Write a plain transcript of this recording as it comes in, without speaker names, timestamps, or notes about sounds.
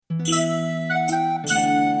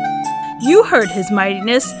You heard his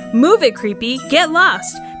mightiness. Move it, creepy. Get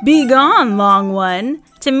lost. Be gone, long one.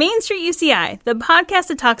 To Main Street UCI, the podcast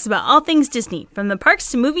that talks about all things Disney, from the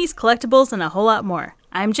parks to movies, collectibles, and a whole lot more.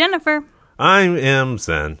 I'm Jennifer. I am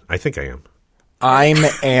Zen. I think I am. I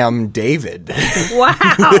am David.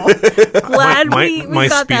 Wow. Glad we my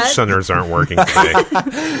got speech that. centers aren't working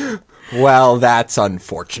today. Well, that's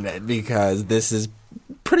unfortunate because this is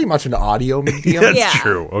pretty much an audio medium. That's Yeah.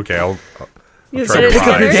 true. Okay, I'll You try said to it pick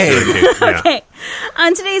up your better. game. Yeah. Okay.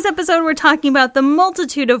 On today's episode, we're talking about the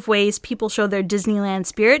multitude of ways people show their Disneyland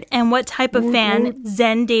spirit and what type of fan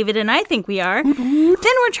Zen, David, and I think we are. Then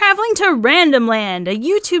we're traveling to Random Land, a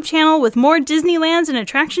YouTube channel with more Disneylands and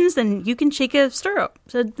attractions than you can shake a churro.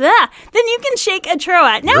 Then you can shake a churro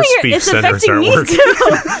at. Now Your speech it's centers affecting aren't me working.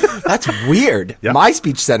 too. That's weird. Yep. My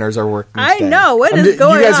speech centers are working. I today. know. What is You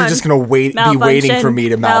going guys on? are just going to be waiting for me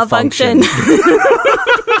to malfunction.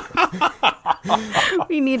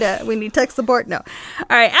 We need tech support. No. All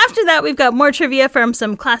right. After that, we've got more trivia from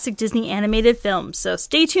some classic Disney animated films. So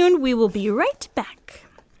stay tuned. We will be right back.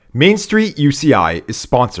 Main Street UCI is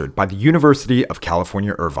sponsored by the University of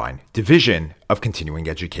California, Irvine, Division of Continuing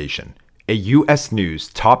Education, a U.S. News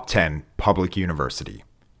Top 10 public university.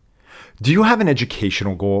 Do you have an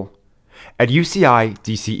educational goal? At UCI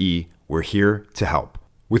DCE, we're here to help.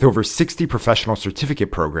 With over 60 professional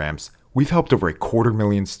certificate programs, we've helped over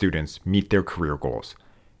 250,000 students meet their career goals,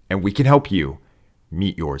 and we can help you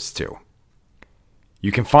meet yours too.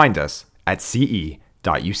 You can find us at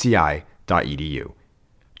ce.uci.edu.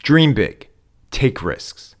 Dream big, take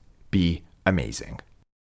risks, be amazing.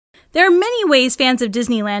 There are many ways fans of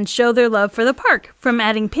Disneyland show their love for the park, from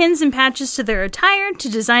adding pins and patches to their attire to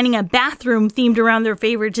designing a bathroom themed around their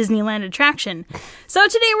favorite Disneyland attraction. So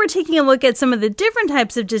today we're taking a look at some of the different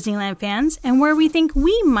types of Disneyland fans and where we think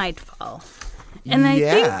we might fall. And I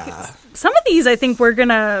think some of these, we're going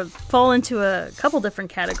to fall into a couple different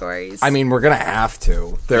categories. I mean, we're going to have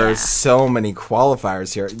to. There's so many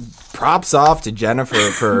qualifiers here. Props off to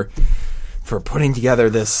Jennifer for putting together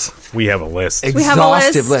this We have a list.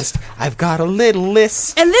 exhaustive list. I've got a little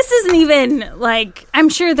list. And this isn't even, I'm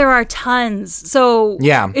sure there are tons. So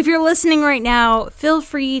Yeah. if you're listening right now, feel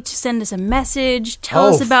free to send us a message. Tell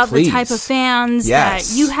us about please. the type of fans Yes.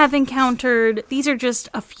 that you have encountered. These are just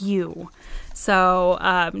a few. So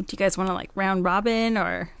do you guys want to, round robin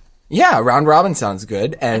or... Yeah, round robin sounds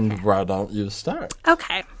good. And why don't you start?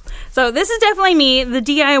 Okay. So this is definitely me, the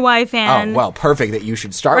DIY fan. Oh, well, perfect that you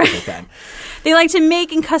should start with it then. They like to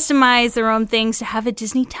make and customize their own things to have a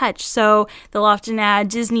Disney touch. So they'll often add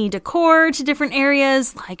Disney decor to different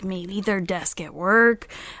areas, like maybe their desk at work.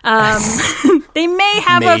 They may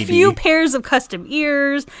have a few pairs of custom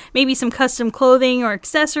ears, maybe some custom clothing or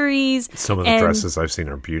accessories. Some of the dresses I've seen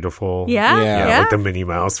are beautiful. Yeah. Like the Minnie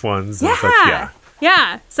Mouse ones. Yeah. And such.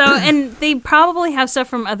 Yeah. So, and they probably have stuff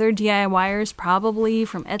from other DIYers, probably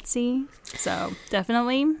from Etsy. So,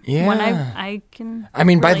 definitely one I can. I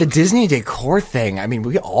mean, by the relate to. Disney decor thing, I mean,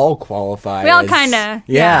 we all qualify. We all as- kinda,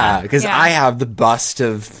 Yeah, because yeah. I have the bust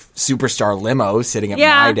of Superstar Limo sitting at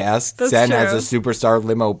my desk. that's Zen has true. a Superstar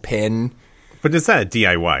Limo pin. But is that a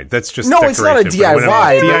DIY? That's just No, it's not a decoration. But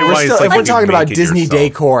DIY. DIY We're is still, like if we're when you talking about make it Disney yourself.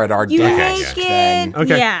 decor at our You desk, make then it.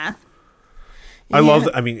 Okay. Yeah. I love.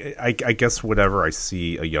 I guess whenever I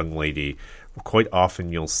see a young lady, quite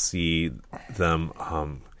often you'll see them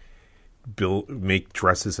make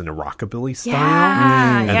dresses in a rockabilly style.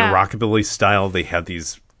 Yeah. And yeah. the rockabilly style, they have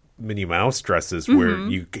these Minnie Mouse dresses where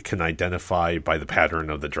you can identify by the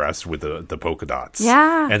pattern of the dress with the polka dots.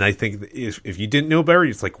 Yeah. And I think if you didn't know better,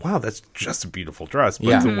 it's like, wow, that's just a beautiful dress. But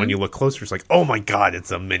Yeah. when you look closer, it's like, oh my God,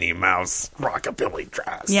 it's a Minnie Mouse rockabilly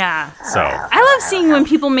dress. Yeah. So I love seeing when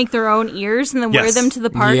people make their own ears and then wear Yes. them to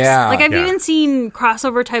the parks. Yeah. I've Yeah. even seen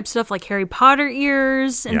crossover type stuff like Harry Potter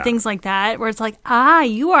ears and Yeah. things like that, where it's like,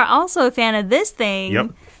 you are also a fan of this thing.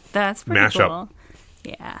 Yep. That's pretty Mash cool. up.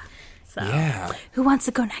 Yeah. So, Yeah. who wants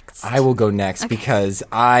to go next? I will go next because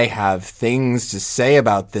I have things to say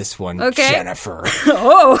about this one, Okay. Jennifer.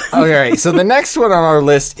 Oh. Okay, so the next one on our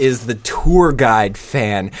list is the tour guide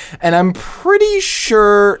fan. And I'm pretty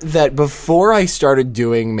sure that before I started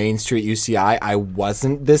doing Main Street UCI, I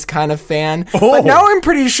wasn't this kind of fan. But now I'm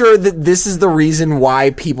pretty sure that this is the reason why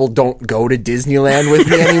people don't go to Disneyland with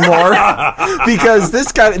me anymore. Because this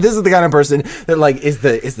is the kind of person that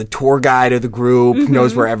is the tour guide of the group,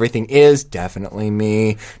 knows where everything is. is definitely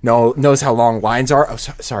me. Knows how long lines are. Oh,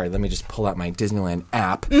 sorry. Let me just pull out my Disneyland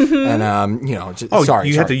app and sorry.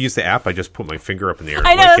 You had to use the app. I just put my finger up in the air.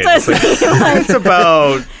 I know, that's what I was saying. It's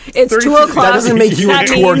about. It's 2 o'clock. That doesn't make you a That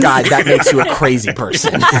tour means- guide. That makes you a crazy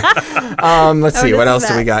person. Let's see. What else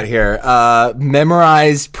do we got here?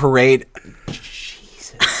 Memorize parade.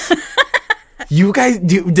 Jesus. You guys,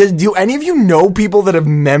 do any of you know people that have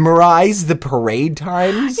memorized the parade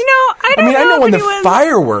times? I don't know. I know if when the anyone's-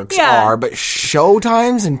 fireworks Yeah. are, but show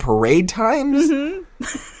times and parade times?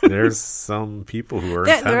 There's some people who are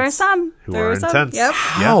intense. There are some. who There are are some. intense. Yep.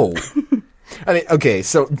 How? I mean, okay,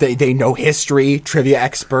 so they know history, trivia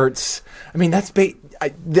experts. I mean,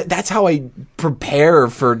 that's how I prepare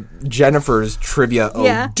for Jennifer's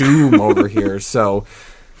trivia doom over here. So,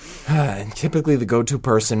 and typically the go-to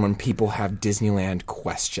person when people have Disneyland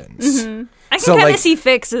questions. I can So, kind of like- see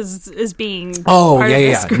Fix as being Oh part yeah, of yeah,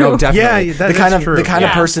 this yeah. group. No, definitely. Yeah, that the kind is of true. the kind of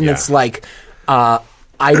Yeah. person Yeah. that's like, I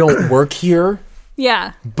don't work here,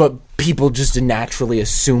 Yeah. but people just naturally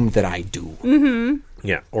assume that I do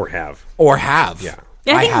Yeah, or have. or have. Yeah.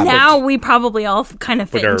 I think haven't. now we probably all kind of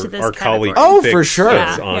fit But into this our category. colleague, Oh, Vic, for sure.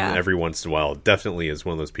 is Yeah, on yeah. every once in a while. Definitely is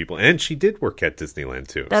one of those people, and she did work at Disneyland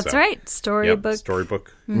too. That's so. right. Yep, Storybook.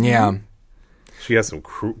 storybook. Yeah. She has some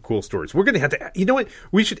cool stories. We're going to have to. You know what?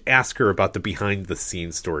 We should ask her about the behind the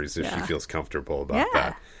scenes stories if she feels comfortable about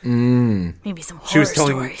that. Maybe some horror She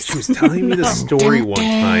was telling me the story one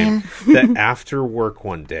time that after work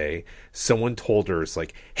one day, someone told her, "It's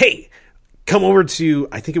like, hey, come over to."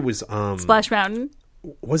 I think it was Splash Mountain.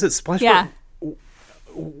 was it Splash? Yeah. Mountain?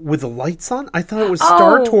 With the lights on? I thought it was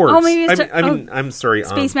Star Tours. oh, maybe it's I'm sorry.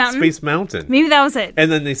 Space Mountain? Space Mountain. Maybe that was it.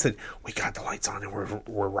 And then they said, we got the lights on and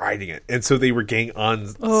we're riding it. And so they were getting on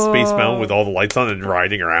Space Mountain with all the lights on and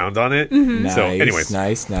riding around on it. Nice, So anyways.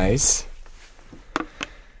 nice.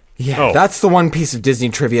 Yeah, Oh. that's the one piece of Disney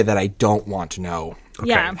trivia that I don't want to know.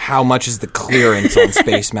 Yeah. How much is the clearance on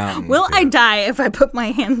Space Mountain? Will I die if I put my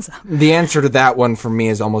hands up? The answer to that one for me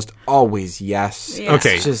is almost always yes. Yeah.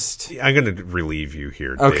 Okay. It's just I'm going to relieve you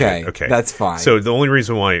here, Okay, David. Okay. that's fine. So the only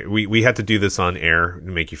reason why we had to do this on air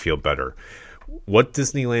to make you feel better. What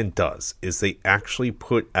Disneyland does is they actually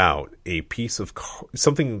put out a piece of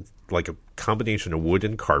something like a combination of wood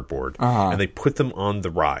and cardboard, and they put them on the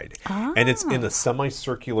ride. And it's in a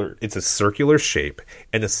semicircular, it's a circular shape,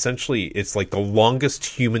 and essentially it's like the longest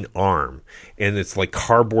human arm, and it's like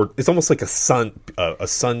cardboard. It's almost like a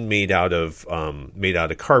sun made out of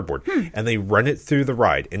cardboard, and they run it through the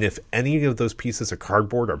ride. And if any of those pieces of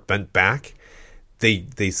cardboard are bent back,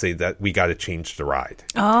 they say that we got to change the ride.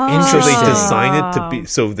 So interesting. they design it to be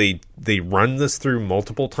so they run this through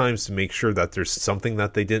multiple times to make sure that there's something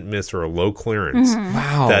that they didn't miss or a low clearance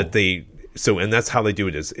Wow. that they and that's how they do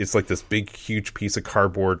it. Is it's like this big huge piece of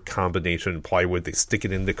cardboard combination plywood. They stick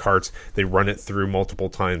it into carts, they run it through multiple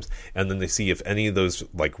times, and then they see if any of those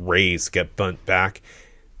like rays get bent back,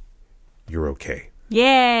 you're okay.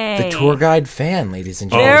 Yay. the tour guide fan, ladies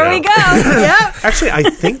and Oh, There gentlemen. no. we go. Yep. Actually, I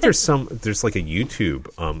think there's like a YouTube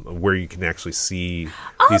where you can actually see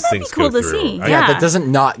these that'd things be cool go to through. see. I- Yeah, Yeah. that doesn't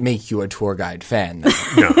not make you a tour guide fan though,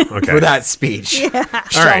 No, okay. for that speech.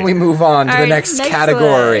 Shall right. we move on to All the right, next next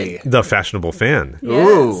category? The fashionable fan.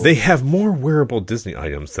 Ooh. They have more wearable Disney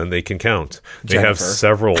items than they can count. They have Jennifer.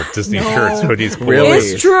 several Disney shirts, hoodies, Really?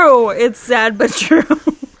 pullovers. It's true. It's sad but true.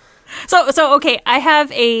 So okay, I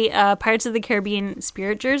have a Pirates of the Caribbean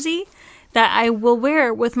spirit jersey that I will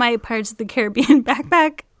wear with my Pirates of the Caribbean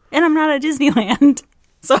backpack, and I'm not at Disneyland.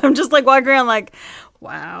 So I'm just like walking around like,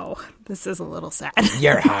 wow, this is a little sad.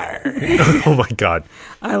 You're hard. Oh my god!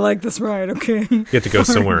 I like this ride, okay? You have to go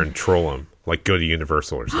somewhere and troll them, like go to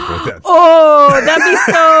Universal or something like that. Oh, that'd be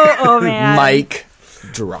so, oh man. Mic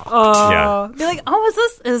drop. Yeah. Be like,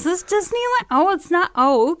 oh, is this Disneyland? Oh, it's not.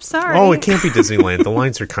 Oh, oops, sorry. Oh, it can't be Disneyland. The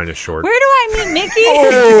lines are kind of short. Where do I meet Mickey?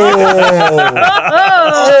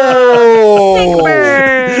 Oh.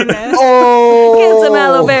 Burn. Oh. Get some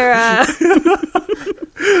aloe vera.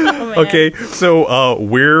 Oh, man. Okay, so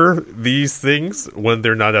wear these things when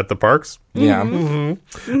they're not at the parks. Yeah.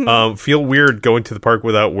 Feel weird going to the park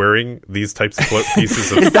without wearing these types of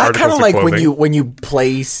pieces of Is that kind articles of of like clothing. when you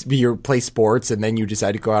play sports and then you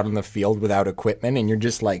decide to go out on the field without equipment and you're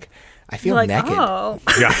just like, I feel Like, naked. oh,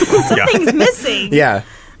 Yeah, yeah, something's missing. Yeah.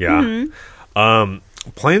 yeah.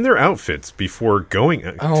 Plan their outfits before going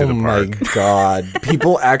to Oh the my park. god.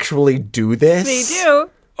 People actually do this? They do.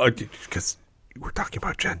 Because we're talking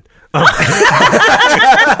about Jen.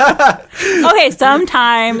 Okay,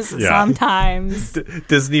 sometimes. Yeah. Sometimes.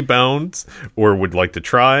 Disney bound or would like to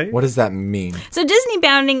try. What does that mean? So Disney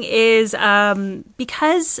bounding is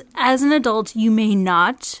because as an adult you may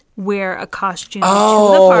not wear a costume to the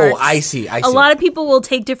Oh, parks. I see. A lot of people will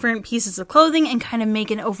take different pieces of clothing and kind of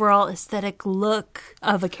make an overall aesthetic look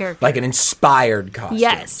of a character. Like an inspired costume.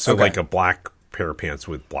 Yes. So Okay. like a black pair of pants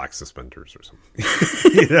with black suspenders or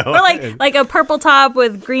something. You know? Or like a purple top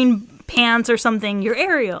with green pants or something. You're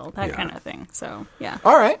Ariel, that Yeah. kind of thing. So, yeah.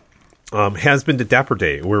 All right. Has been to Dapper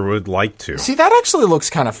Day or would like to. See, that actually looks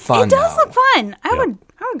kind of fun. It does though. look fun. I would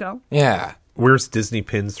go. Yeah. Wears Disney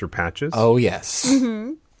pins or patches. Oh, yes.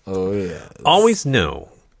 Mm-hmm. Oh, yeah. Always know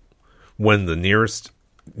when the newest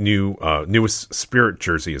Spirit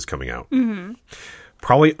jersey is coming out. Mm-hmm.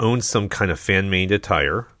 Probably owns some kind of fan-made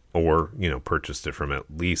attire or, purchased it from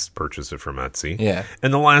Etsy. Yeah.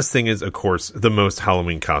 And the last thing is, of course, the most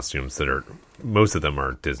Halloween costumes most of them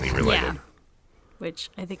are Disney related. Yeah. Which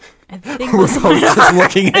I think We're both just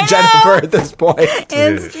looking at Jennifer at this point.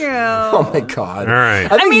 it's true. Oh my god! All right.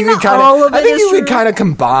 I think mean, you could all of I it think is you could true. kind of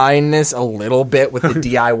combine this a little bit with the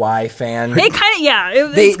DIY fan. It kind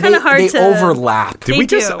of, it's kind of hard they to overlap. Did They we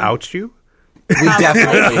just do. out you? We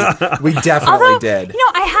definitely Although, did.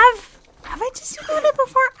 I have I Disneylanded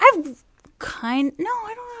before?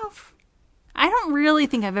 I don't really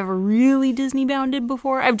think I've ever really Disney bounded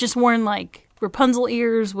before. I've just worn like Rapunzel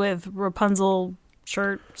ears with Rapunzel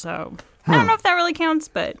shirt, so I don't know if that really counts,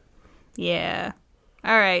 but yeah.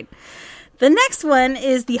 All right. The next one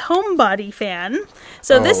is the homebody fan.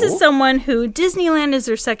 So this is someone who Disneyland is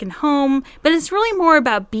their second home, but it's really more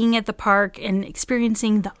about being at the park and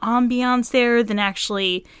experiencing the ambiance there than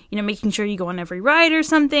actually, making sure you go on every ride or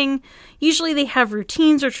something. Usually they have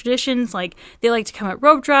routines or traditions, like they like to come at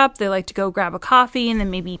rope drop, they like to go grab a coffee, and then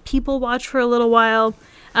maybe people watch for a little while.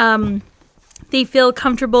 They feel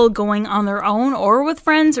comfortable going on their own or with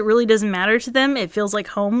friends. It really doesn't matter to them. It feels like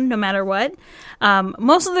home no matter what.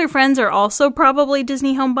 Most of their friends are also probably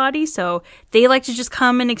Disney homebodies, so they like to just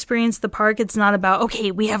come and experience the park. It's not about,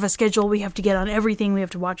 okay, we have a schedule, we have to get on everything, we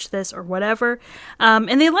have to watch this or whatever.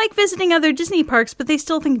 And they like visiting other Disney parks, but they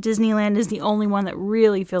still think Disneyland is the only one that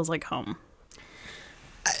really feels like home.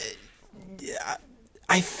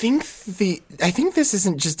 I think this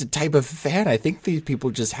isn't just a type of fan. I think these people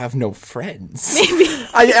just have no friends. Maybe.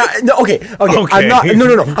 Okay. I'm not.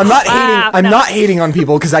 No. I'm not hating. I'm no. not hating on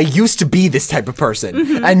people because I used to be this type of person.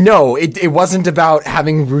 Mm-hmm. And no, it wasn't about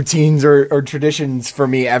having routines or traditions for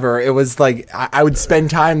me ever. It was like I would spend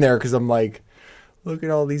time there because I'm like, look at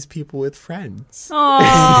all these people with friends. Okay,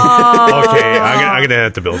 I'm gonna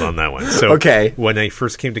have to build on that one. So, Okay. when I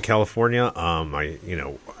first came to California, I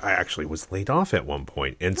actually was laid off at one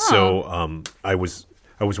point, and so I was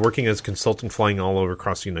working as a consultant, flying all over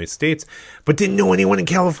across the United States, but didn't know anyone in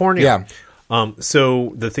California. Yeah.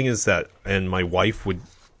 So the thing is that, and my wife would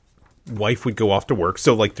go off to work.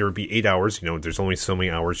 So like there would be 8 hours, there's only so many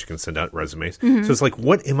hours you can send out resumes. So it's like,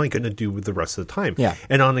 what am I going to do with the rest of the time? Yeah.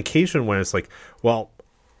 And on occasion when it's like, well,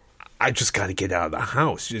 I just got to get out of the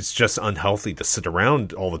house. It's just unhealthy to sit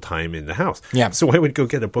around all the time in the house. Yeah. So I would go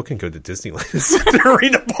get a book and go to Disneyland and sit there and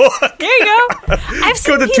read a book. There you go. I've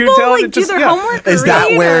seen to people Toontown like and do just- their yeah. homework. Is that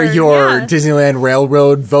read where or- your yeah. Disneyland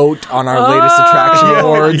Railroad vote on our latest attraction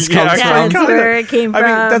awards Yeah, comes That's from? where it came I mean,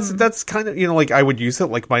 from. that's kind of, like I would use it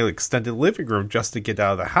like my extended living room just to get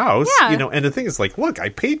out of the house. Yeah. And the thing is like, look, I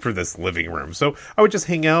paid for this living room. So I would just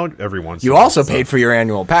hang out every once You in a while. also So- paid for your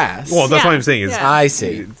annual pass. Well, that's Yeah. what I'm saying is Yeah. I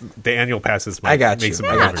see. the annual passes I got makes you. it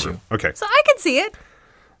I my got living you. room. Okay. So I could see it.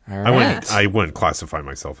 All I right. wouldn't classify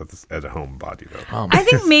myself as a homebody though. I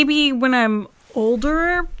think maybe when I'm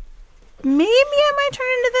older, maybe I might turn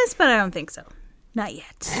into this, but I don't think so. Not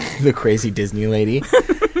yet. The crazy Disney lady.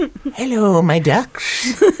 Hello, my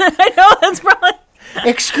ducks. I know, that's probably...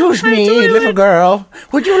 Excuse me, little girl.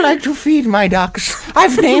 Would you like to feed my ducks?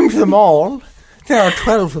 I've named them all. There are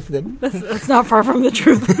 12 of them. That's not far from the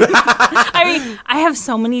truth. I mean, I have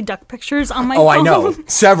so many duck pictures on my Oh, phone. I know.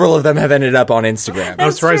 Several of them have ended up on Instagram. I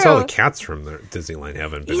was surprised all true. the cats from the Disneyland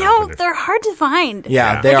haven't been You up know, in there. they're hard to find.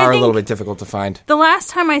 Yeah, they Like, I are a little think bit difficult to find. The last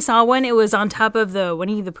time I saw one, it was on top of the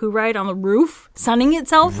Winnie the Pooh ride on the roof, sunning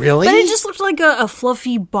itself. Really? But it just looked like a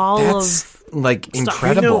fluffy ball That's of... like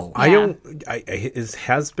incredible. I Yeah. don't. It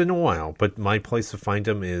has been a while, but my place to find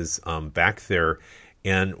them is back there.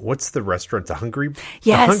 And what's the restaurant? The Hungry.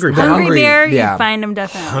 Yes, the Hungry Hungry, Bear. Hungry, Bear, yeah. you find them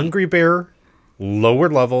definitely. Hungry Bear, lower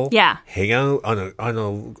level. Yeah. Hang out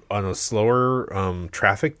on a slower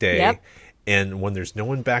traffic day. Yep. And when there's no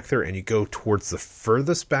one back there, and you go towards the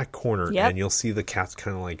furthest back corner, Yep. and you'll see the cats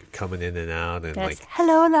kind of like coming in and out, and Yes. like,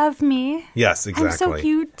 Hello, love me. yes, exactly. I'm so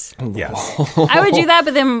cute. Yes. I would do that,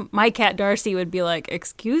 but then my cat Darcy would be like,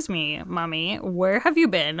 "Excuse me, mommy, where have you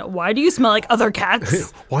been? Why do you smell like other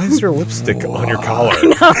cats?" Why is there lipstick on your collar?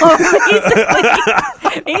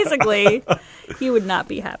 Basically, he would not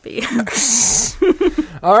be happy.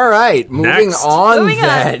 All right, moving Next. on Moving on.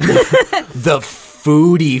 then. The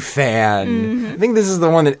foodie fan. I think this is the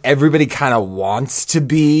one that everybody kind of wants to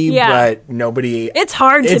be, Yeah. but nobody. It's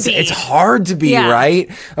hard to be. It's hard to be, Yeah. right?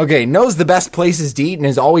 Okay, knows the best places to eat and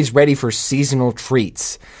is always ready for seasonal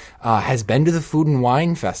treats. Has been to the Food and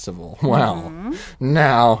Wine Festival. Well,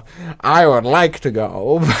 now I would like to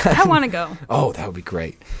go. I want to go. Oh, that would be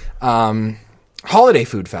great. Holiday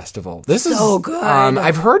Food Festival. This is So good.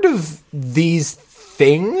 I've heard of these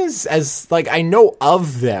things as like I know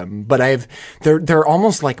of them, but they're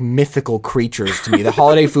almost like mythical creatures to me. The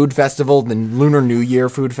Holiday Food Festival, the Lunar New Year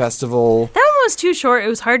Food Festival. That one was too short. It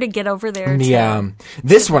was hard to get over there. Yeah.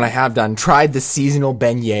 This one I have done. Tried the seasonal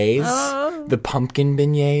beignets, the pumpkin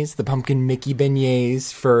beignets, the pumpkin Mickey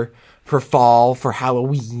beignets for fall, for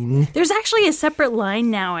Halloween. There's actually a separate line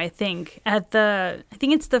now, I think, I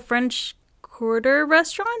think it's the French Quarter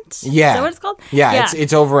restaurant? Yeah. Is that what it's called? Yeah,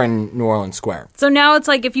 it's over in New Orleans Square. So now it's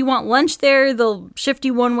like if you want lunch there, they'll shift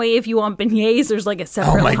you one way. If you want beignets, there's like a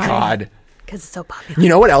separate Oh my line. God. Because it's so popular. You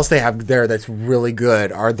know what else they have there that's really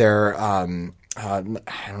good? Are there, I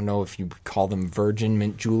don't know if you call them virgin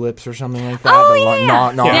mint juleps or something like that. Oh, The yeah.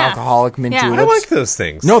 non-alcoholic mint Yeah. juleps. I like those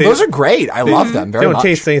things. No, They- those are great. I love them They very don't much.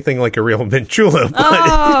 taste anything like a real mint julep. But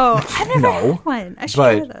Oh, I've never No, had one. I should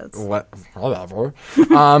try those. whatever.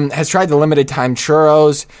 Has tried the limited time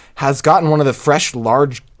churros. Has gotten one of the fresh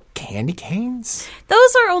large candy canes.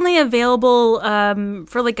 Those are only available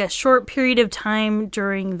for like a short period of time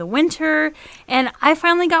during the winter, and I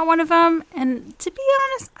finally got one of them. And to be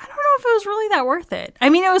honest, I don't know if it was really that worth it. I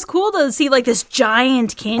mean, it was cool to see like this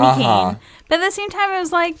giant candy cane, but at the same time, it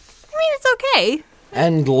was like, I mean, it's okay,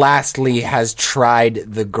 And lastly, has tried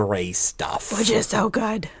the gray stuff. which is so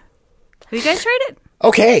good. Have you guys tried it?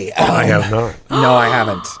 Okay. I have not. No, I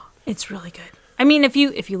haven't. It's really good. I mean, if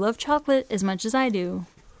you love chocolate as much as I do,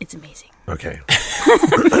 it's amazing. Okay.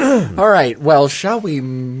 All right. Well, shall we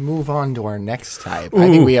move on to our next type? I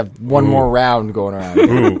think we have one more round going around.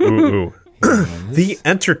 Ooh. The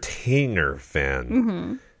entertainer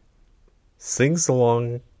fan sings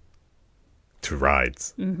along to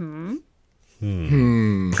rides. Sings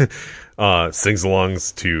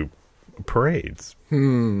alongs to parades.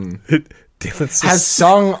 Dances, Has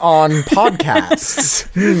sung on podcasts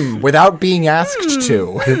without being asked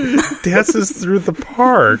to. dances through the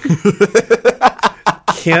park.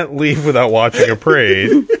 Can't leave without watching a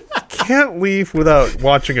parade. Can't leave without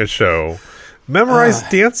watching a show. Memorize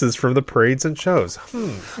dances from the parades and shows.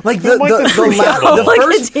 Like Look at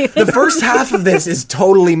the first half of this is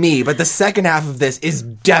totally me, but the second half of this is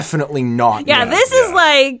definitely not Yeah, me. this is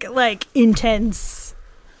like intense.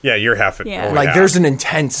 Yeah, you're half it. Yeah. Like there's an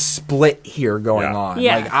intense split here going Yeah. on.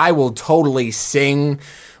 Yeah. Like I will totally sing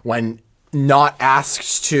when not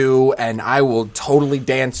asked to, and I will totally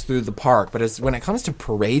dance through the park. But when it comes to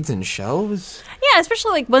parades and shows, Yeah,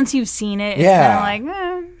 especially like once you've seen it, it's Yeah. kind of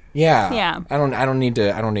like, yeah, Yeah. I don't need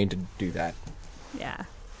to do that. yeah.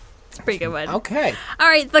 It's a pretty good one. Okay. All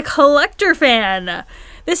right, the collector fan.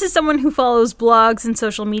 This is someone who follows blogs and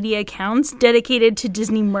social media accounts dedicated to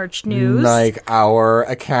Disney merch news. Like our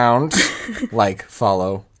account, like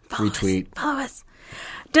follow, retweet. Follow us.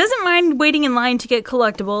 Doesn't mind waiting in line to get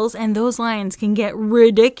collectibles, and those lines can get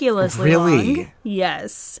ridiculously Really? long.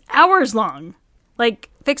 Yes. Hours long. Like,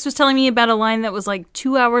 Fix was telling me about a line that was like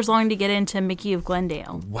 2 hours long to get into Mickey of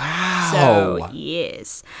Glendale. Wow. So,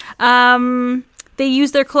 yes. They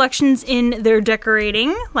use their collections in their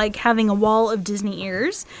decorating, like having a wall of Disney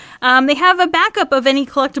ears. They have a backup of any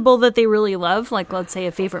collectible that they really love, like let's say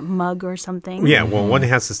a favorite mug or something. Yeah, well, one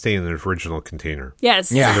has to stay in the original container.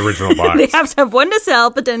 Yes. Yeah. The original box. They have to have one to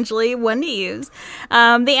sell, potentially, one to use.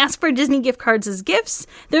 They ask for Disney gift cards as gifts.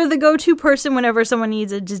 They're the go-to person whenever someone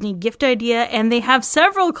needs a Disney gift idea, and they have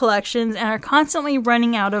several collections and are constantly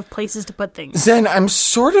running out of places to put things. Zen, I'm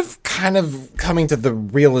sort of kind of coming to the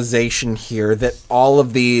realization here that all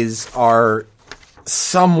of these are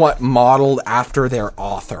somewhat modeled after their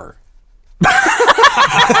author.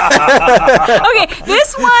 Okay,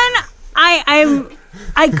 this one,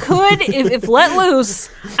 I could, if let loose,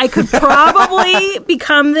 I could probably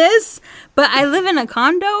become this, but I live in a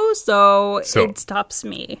condo, so So- it stops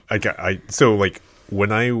me. So like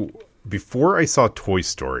when I before I saw Toy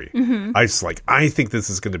Story, I was like, I think this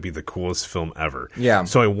is going to be the coolest film ever. Yeah.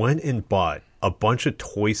 So I went and bought a bunch of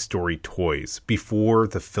Toy Story toys before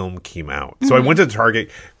the film came out. So I went to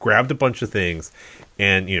Target, grabbed a bunch of things,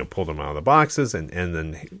 and pulled them out of the boxes, and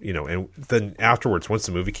then and then afterwards, once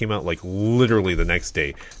the movie came out, like literally the next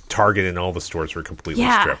day, Target and all the stores were completely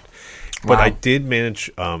stripped. But Wow. I did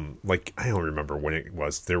manage, I don't remember when it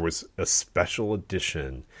was. There was a special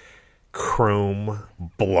edition chrome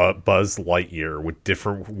Buzz Lightyear with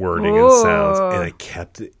different wording and sounds, and I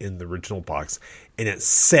kept it in the original box, and it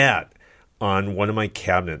sat on one of my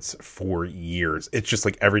cabinets for years. It's just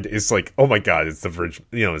like every day. It's like, oh my god, it's the original.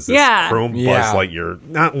 It's this chrome Buzz Lightyear,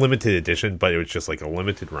 not limited edition, but it was just like a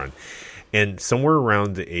limited run. And somewhere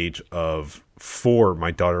around the age of 4,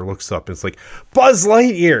 my daughter looks up and it's like, Buzz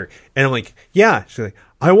Lightyear, and I'm like, yeah. She's like,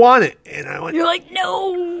 I want it, and I went, You're like,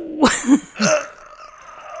 no.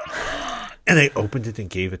 and I opened it and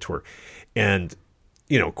gave it to her, and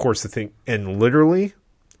of course the thing, and literally.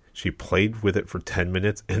 She played with it for 10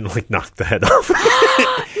 minutes and knocked the head off.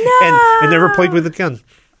 and never played with it again.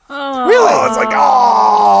 Really? It's like,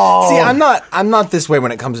 oh. See, I'm not this way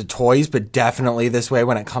when it comes to toys, but definitely this way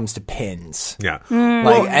when it comes to pins. Yeah.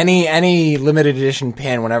 Like any limited edition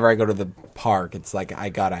pin, whenever I go to the park, it's like I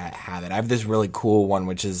gotta have it. I have this really cool one,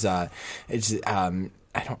 which is it's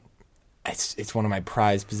one of my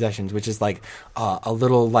prized possessions, which is like a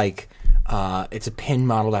little it's a pin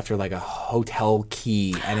modeled after like a hotel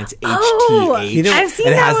key, and it's HTH. I've seen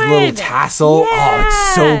and it has that a little one. tassel. Yeah. Oh,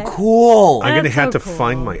 it's so cool. I'm going to That's have so to cool.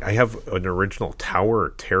 find I have an original Tower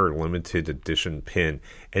of Terror limited edition pin,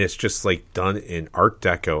 and it's just done in Art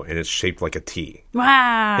Deco, and it's shaped like a T.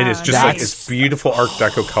 Wow. And it's just Nice. it's beautiful Art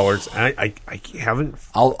Deco colors. And I haven't.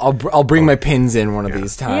 I'll bring my pins in one of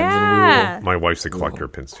these times, and we will. Yeah. My wife's a collector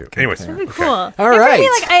of pins too. Anyways, Pretty cool. All right.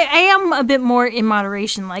 For me, I am a bit more in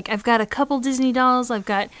moderation. Like, I've got a couple Disney dolls. I've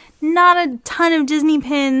got not a ton of Disney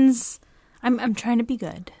pins. I'm trying to be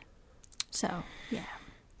good. So, yeah.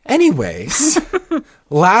 Anyways,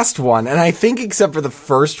 last one, and I think except for the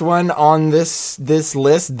first one on this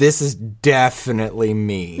list, this is definitely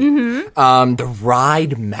me. The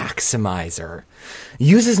Ride Maximizer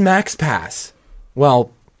uses MaxPass.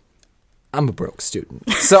 Well, I'm a broke student,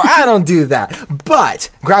 so I don't do that. But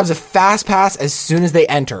grabs a fast pass as soon as they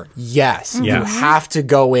enter. Yes, you have to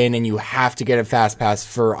go in and you have to get a fast pass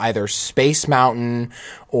for either Space Mountain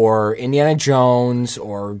or Indiana Jones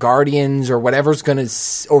or Guardians or whatever's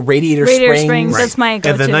or Radiator Springs. That's my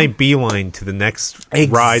go-to. and then I beeline to the next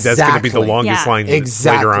ride. That's going to be the Exactly. longest Yeah. line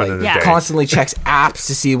Exactly. later on in the day. Constantly checks apps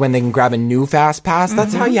to see when they can grab a new fast pass.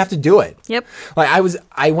 That's how you have to do it. Yep. Like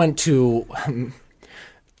I went to.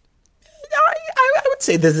 I would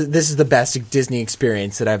say this is the best Disney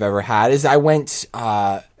experience that I've ever had. Is I went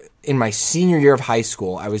in my senior year of high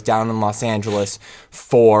school. I was down in Los Angeles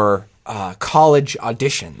for college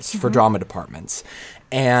auditions for drama departments,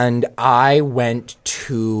 and I went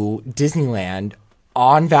to Disneyland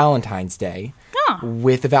on Valentine's Day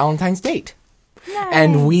with a Valentine's date.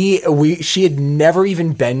 And she had never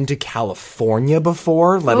even been to California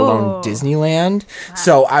before, let alone Disneyland.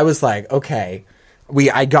 So I was like, okay.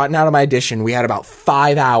 I'd gotten out of my audition. We had about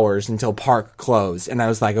 5 hours until park closed. And I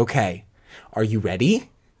was like, okay, are you ready?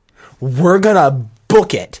 We're going to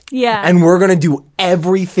book it. Yeah. And we're going to do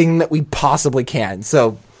everything that we possibly can.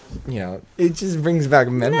 So, it just brings back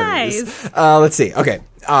memories. Nice. Let's see. Okay.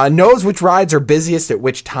 Knows which rides are busiest at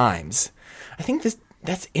which times. I think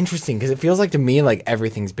that's interesting because it feels like to me like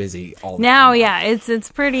everything's busy all the time. Now, yeah, it's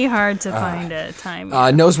pretty hard to find a time.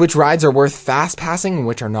 Knows which rides are worth fast passing and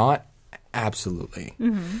which are not. Absolutely.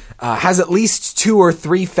 Has at least 2 or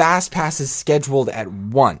 3 fast passes scheduled at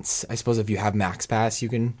once. I suppose if you have Max Pass, you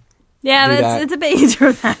can. It's a bit easier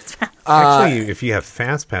with fast pass. Actually, if you have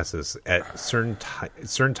fast passes at certain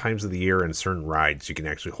times of the year and certain rides, you can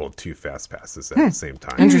actually hold 2 fast passes at the same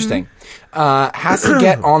time. Interesting. Has to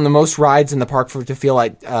get on the most rides in the park to feel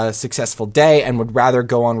like a successful day and would rather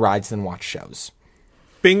go on rides than watch shows.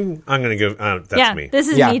 Bing, I'm going to go. That's me. This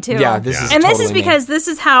is Yeah, me too. yeah, this is and this totally is me. because this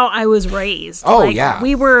is how I was raised. Oh, Like, yeah.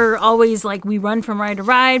 we were always like we run from ride to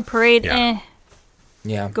ride, parade, Yeah.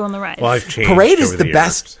 Yeah. go on the ride. Well, I've changed. Parade is over the years.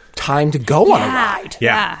 best time to go on a ride.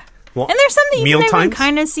 Yeah. Well, and there's something you meal can even times?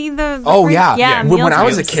 kind of see the. Oh yeah, yeah. When I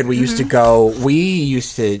was a mealtimes. kid, we used to go. We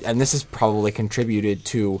used to, and this has probably contributed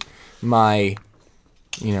to my,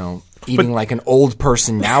 eating like an old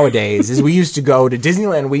person nowadays. Is we used to go to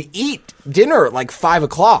Disneyland. We eat dinner at like 5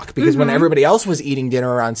 o'clock because when everybody else was eating dinner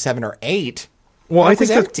around 7 or 8, Well, I It was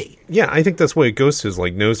think empty. I think that's what it goes to, is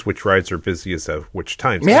like knows which rides are busiest at which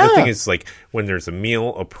times. Yeah. And the thing is, like when there's a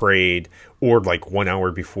meal, a parade, or like 1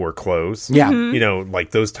 hour before close. Yeah. Mm-hmm. You know,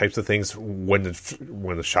 like those types of things when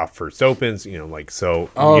the shop first opens. You know, like so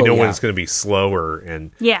Oh, you know when yeah. it's going to be slower,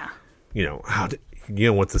 and Yeah. you know you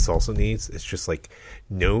know what this also needs? It's just like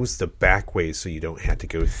knows the back ways so you don't have to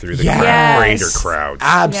go through the Yes. greater crowds.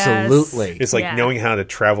 Absolutely. It's like Yeah. knowing how to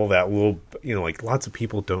travel that little, you know, like lots of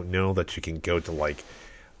people don't know that you can go to like,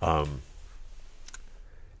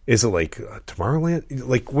 is it like Tomorrowland?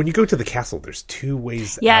 Like when you go to the castle, there's 2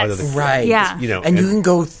 ways Yes. out of the Right. Yeah. You know, And you can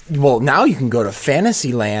go, now you can go to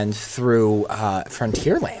Fantasyland through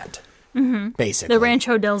Frontierland, basically. The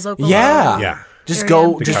Rancho del Zocalo. Yeah. Yeah. Just Area.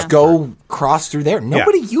 go, The just car go cross through there.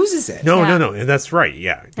 Nobody uses it. No, Yeah. no, and that's right.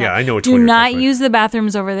 Yeah, yeah, I know. Which Do one you're not talking about. use the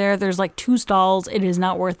bathrooms over there. There's like 2 stalls. It is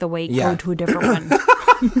not worth the wait. Yeah. Go to a different one.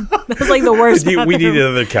 That's like the worst. We need bathroom.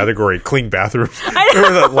 another category: clean bathrooms.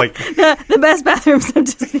 like the best bathrooms of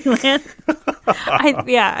Disneyland.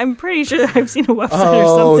 I'm pretty sure I've seen a website or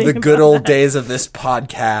Oh, something. the good about old that. days of this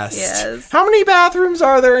podcast. Yes. How many bathrooms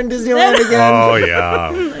are there in Disneyland again? oh yeah,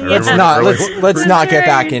 let's not let's not get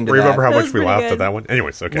back into Remember that. how That was much we pretty laughed good. at that one?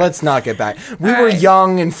 Anyways, okay. Let's not get back. We were right.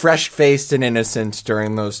 young and fresh-faced and innocent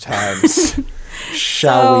during those times.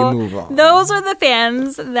 Shall we move on? Those are the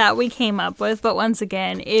fans that we came up with. But once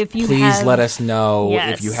again, if you Please have, let us know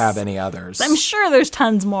Yes. if you have any others. I'm sure there's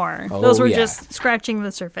tons more. Oh, Those were yeah. just scratching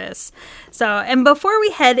the surface. So, and before we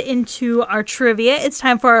head into our trivia, it's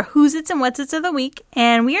time for our Who's It's and What's It's of the week.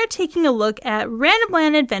 And we are taking a look at Random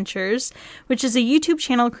Land Adventures, which is a YouTube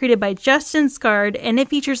channel created by Justin Scard. And it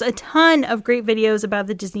features a ton of great videos about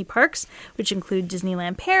the Disney parks, which include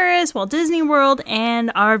Disneyland Paris, Walt Disney World,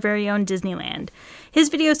 and our very own Disneyland. His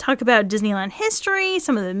videos talk about Disneyland history,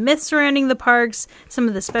 some of the myths surrounding the parks, some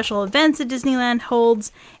of the special events that Disneyland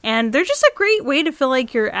holds, and they're just a great way to feel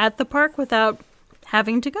like you're at the park without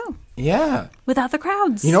having to go, Yeah. without the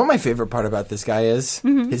crowds. You know what my favorite part about this guy is?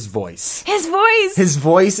 Mm-hmm. His voice. His voice! His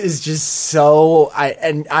voice is just so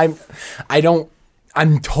I'm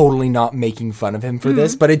totally not making fun of him for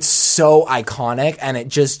this, but it's so iconic and it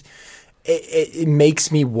just it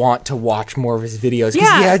makes me want to watch more of his videos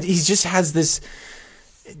Yeah. he just has this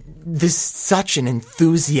such an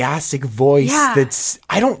enthusiastic voice Yeah. that's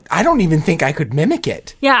I don't even think I could mimic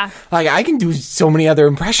it. Yeah. Like I can do so many other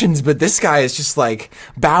impressions, but this guy is just like,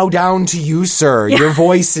 bow down to you, sir. Your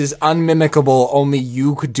voice is unmimicable. Only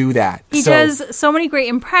you could do that. He does so many great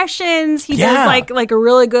impressions. He Yeah. does like a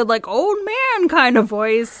really good like old man kind of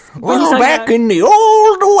voice. when he's Well, talking back about- in the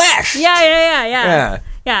old west. Yeah.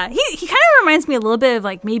 Yeah, he kind of reminds me a little bit of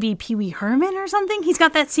like maybe Pee Wee Herman or something. He's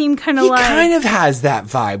got that same kind of He like kind of has that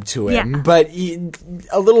vibe to him, Yeah. but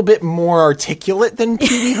a little bit more articulate than Pee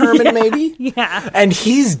Wee Herman, maybe. Yeah. And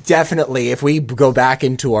he's definitely, if we go back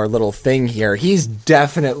into our little thing here, he's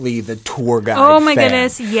definitely the tour guide. Oh my fan.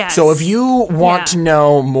 goodness, yes. So if you want Yeah. to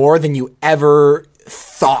know more than you ever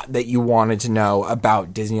thought that you wanted to know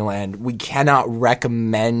about Disneyland, we cannot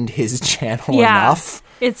recommend his channel enough.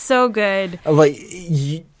 It's so good. Like,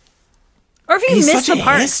 Or if you he's miss such the a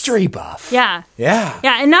parks. history buff. Yeah. Yeah.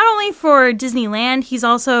 Yeah, and not only for Disneyland, he's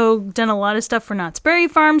also done a lot of stuff for Knott's Berry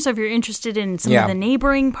Farm. So if you're interested in some Yeah. of the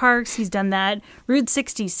neighboring parks, he's done that. Route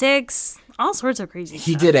 66, all sorts of crazy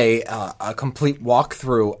He stuff. did a complete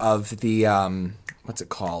walkthrough of the what's it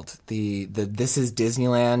called? The This Is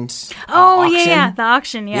Disneyland. Oh, auction. yeah, the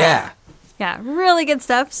auction, Yeah. Yeah, really good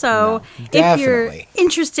stuff. So No, if you're definitely.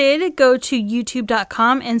 interested, go to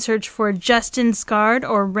youtube.com and search for Justin Scard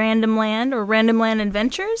or Random Land or Random Land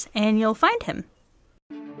Adventures, and you'll find him.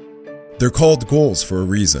 They're called goals for a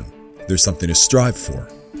reason. There's something to strive for.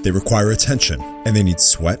 They require attention, and they need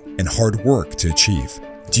sweat and hard work to achieve.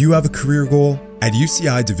 Do you have a career goal? At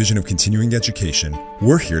UCI Division of Continuing Education,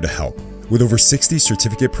 we're here to help. With over 60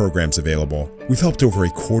 certificate programs available, we've helped over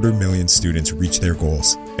 250,000 students reach their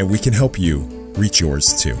goals, and we can help you reach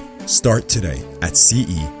yours too. Start today at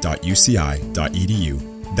ce.uci.edu.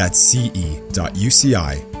 That's ce.uci.edu.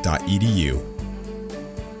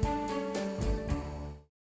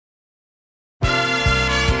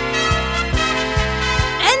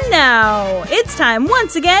 And now it's time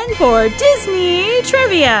once again for Disney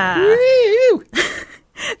Trivia.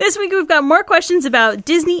 This week we've got more questions about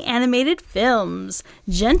Disney animated films.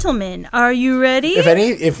 Gentlemen, are you ready?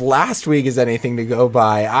 If last week is anything to go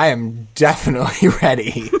by, I am definitely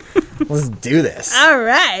ready. Let's do this. All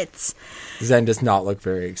right. Zen does not look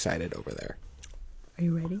very excited over there. Are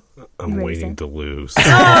you ready? I'm ready, waiting Zen? to lose.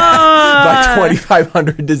 By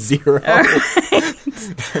 2,500 to 0.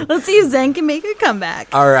 Let's see if Zen can make a comeback.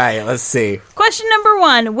 All right, let's see. Question number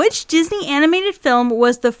 1. Which Disney animated film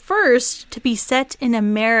was the first to be set in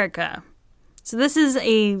America? So this is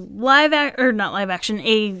a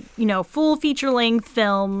full feature-length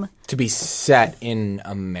film. To be set in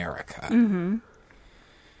America. Mm-hmm.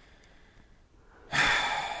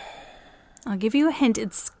 I'll give you a hint.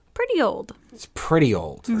 It's pretty old. It's pretty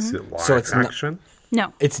old. Is it live So it's not- action?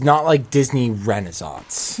 No. It's not like Disney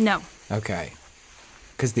Renaissance. No. Okay.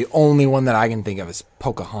 Because the only one that I can think of is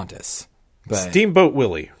Pocahontas. But Steamboat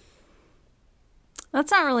Willie. That's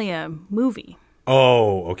not really a movie.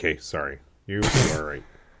 Oh, okay. Sorry. You are right.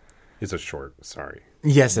 It's a short. Sorry.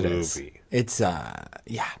 yes, it is. Movie. It's,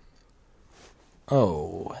 yeah.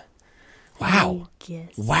 Oh. Wow.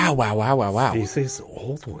 Yes. Wow. You say it's an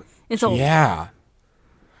old one. It's old. Yeah.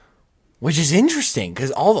 Which is interesting, because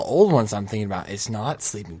all the old ones I'm thinking about, it's not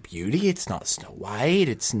Sleeping Beauty, it's not Snow White,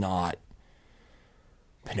 it's not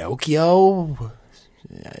Pinocchio.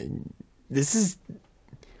 This is...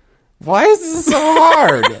 Why is this so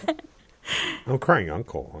hard? I'm crying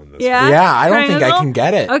uncle on this. Yeah? Yeah, I don't think I Triangle? can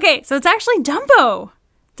get it. Okay, so it's actually Dumbo.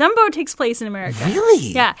 Dumbo takes place in America. Really?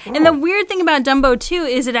 Yeah. And the weird thing about Dumbo, too,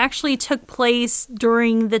 is it actually took place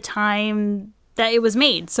during the time that it was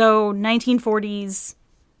made. So 1940s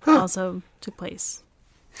also took place.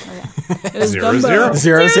 Oh, yeah. It was 0, Dumbo.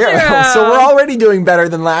 0. 0-0. So we're already doing better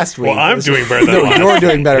than last week. Well, I'm doing better than No, last you're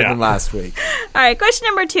doing better Yeah. than last week. All right, question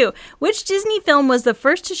number 2. Which Disney film was the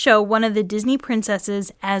first to show one of the Disney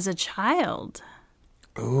princesses as a child?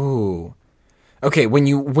 Ooh. Okay,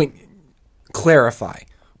 clarify.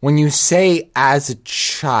 When you say as a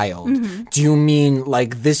child, do you mean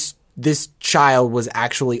like this child was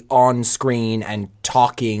actually on screen and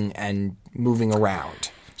talking and moving around?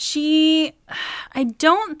 I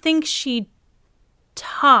don't think she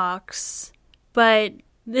talks, but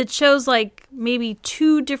it shows like maybe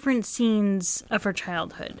 2 different scenes of her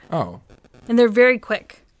childhood. Oh. And they're very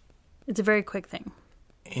quick. It's a very quick thing.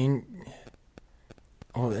 In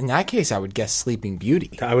that case, I would guess Sleeping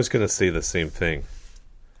Beauty. I was going to say the same thing.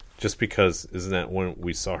 Just because, isn't that when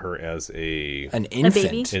we saw her as An baby?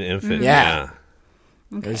 infant. an infant? Yeah.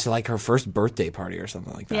 It was like her first birthday party or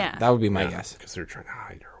something like that. Yeah. That would be my guess. Because they're trying to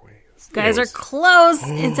hide her away. Guys are close.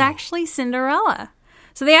 It's actually Cinderella.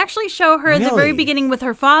 So they actually show her at the very Really? beginning with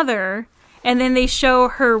her father, and then they show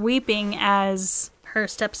her weeping as her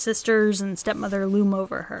stepsisters and stepmother loom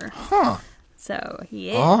over her. Huh. So,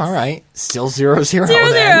 yeah. Oh, all right. Still 0-0 0-0.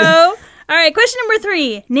 then. All right, question number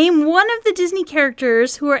 3. Name one of the Disney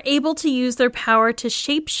characters who are able to use their power to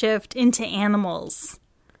shapeshift into animals.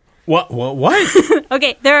 What?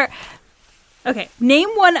 Okay, name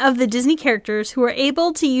one of the Disney characters who are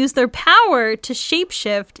able to use their power to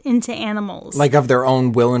shapeshift into animals. Like of their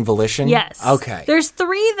own will and volition? Yes. Okay. There's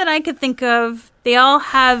 3 that I could think of. They all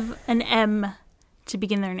have an M to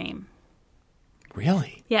begin their name.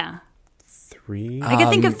 Really? Yeah. 3? I could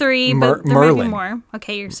think of 3, but there may be Merlin. more.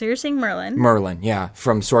 Okay, so you're saying Merlin. Merlin, yeah.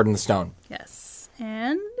 From Sword in the Stone, Yes.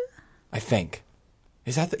 And I think.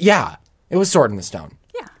 Is that yeah. It was Sword in the Stone.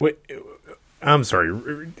 Wait, I'm sorry.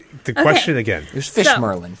 The question again. It was Fish So-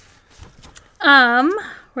 Merlin.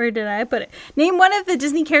 where did I put it? Name one of the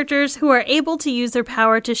Disney characters who are able to use their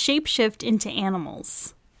power to shapeshift into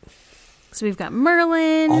animals. So we've got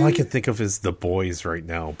Merlin. All I can think of is the boys right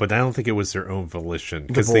now, but I don't think it was their own volition.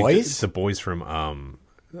 The boys? The boys from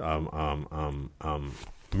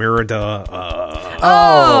Merida.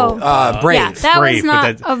 Brave. Yeah, that Brave, was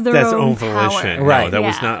not but of their that's own volition. power. Right. No, that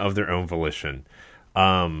was Yeah. not of their own volition.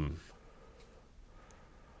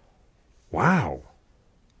 Wow.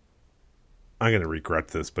 I'm gonna regret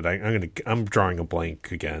this, but I'm drawing a blank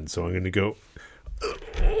again, so I'm gonna go.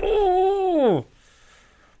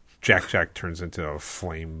 Jack turns into a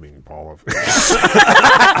flaming ball of.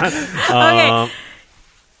 Okay.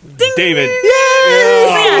 David.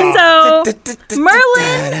 So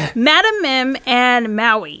Merlin, Madame Mim, and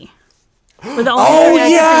Maui were the only Oh, three I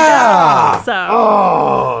could yeah. think of. So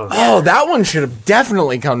Oh, that one should have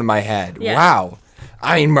definitely come to my head. Yeah. Wow.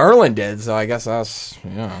 I mean, Merlin did, so I guess that's,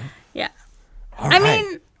 yeah. All I right.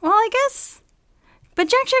 mean, well, I guess, but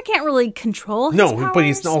Jack can't really control his No, powers. but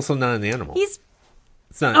he's also not an animal. He's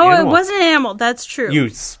It's not an oh, animal. it wasn't an animal. That's true.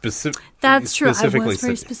 That's true. I was specifically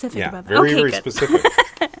very said- specific yeah, about that. Very, Okay, very good. specific.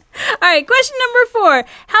 All right, question number 4.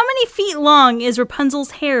 How many feet long is Rapunzel's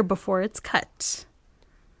hair before it's cut?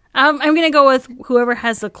 I'm going to go with whoever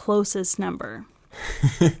has the closest number.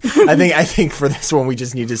 I think for this one we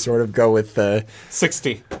just need to sort of go with the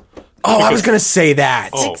 60. I was going to say that.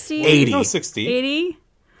 Oh, 60? 80. No, 60. 80?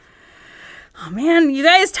 Oh, man, you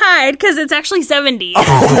guys tied because it's actually 70. We'll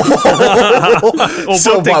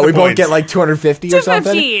So both take what? the We both points. get like 250 or 250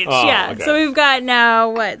 something. each, Oh, yeah. okay. So we've got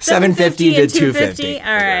now, what? 750 to 250. 250.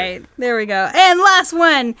 All right, there we go. And last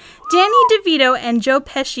one. Danny DeVito and Joe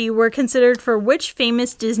Pesci were considered for which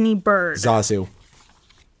famous Disney bird? Zazu.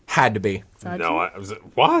 Had to be. No,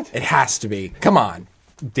 what? It has to be. Come on.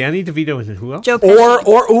 Danny DeVito and who else? Joe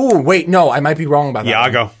Pesci. Ooh, wait, no, I might be wrong about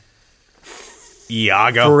that.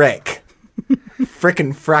 Iago. Frick.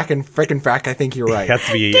 Frickin' frack, I think you're right. Has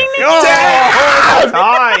to be.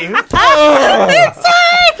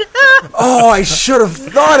 Oh, I should have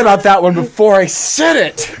thought about that one before I said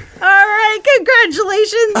it. All right,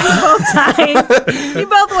 congratulations. You both tied. You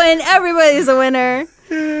both win. Everybody's a winner.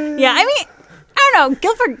 Yeah, I mean, I don't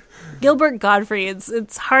know. Gilbert Godfrey,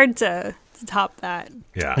 it's hard to top that.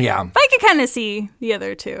 Yeah. Yeah. But I could kind of see the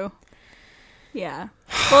other two. Yeah.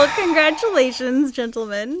 Well, congratulations,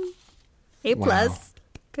 gentlemen. A+.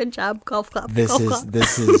 Good job, golf club. This golf is club.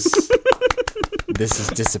 this is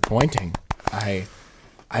disappointing.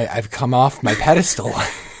 I've come off my pedestal.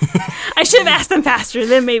 I should have asked them faster.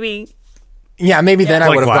 Then maybe. Yeah, maybe then I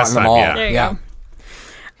Like would have last gotten them time, all. yeah. There you go.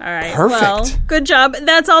 All right. Perfect. Well, good job.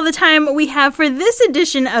 That's all the time we have for this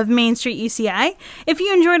edition of Main Street UCI. If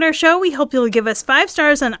you enjoyed our show, we hope you'll give us 5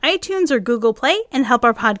 stars on iTunes or Google Play and help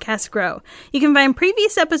our podcast grow. You can find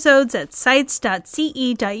previous episodes at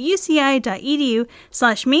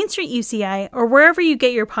sites.ce.uci.edu/MainStreetUCI or wherever you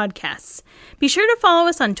get your podcasts. Be sure to follow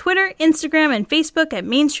us on Twitter, Instagram, and Facebook at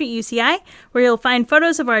Main Street UCI, where you'll find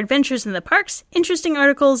photos of our adventures in the parks, interesting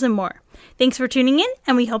articles, and more. Thanks for tuning in,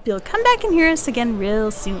 and we hope you'll come back and hear us again real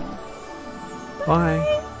soon.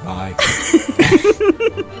 Bye. Bye.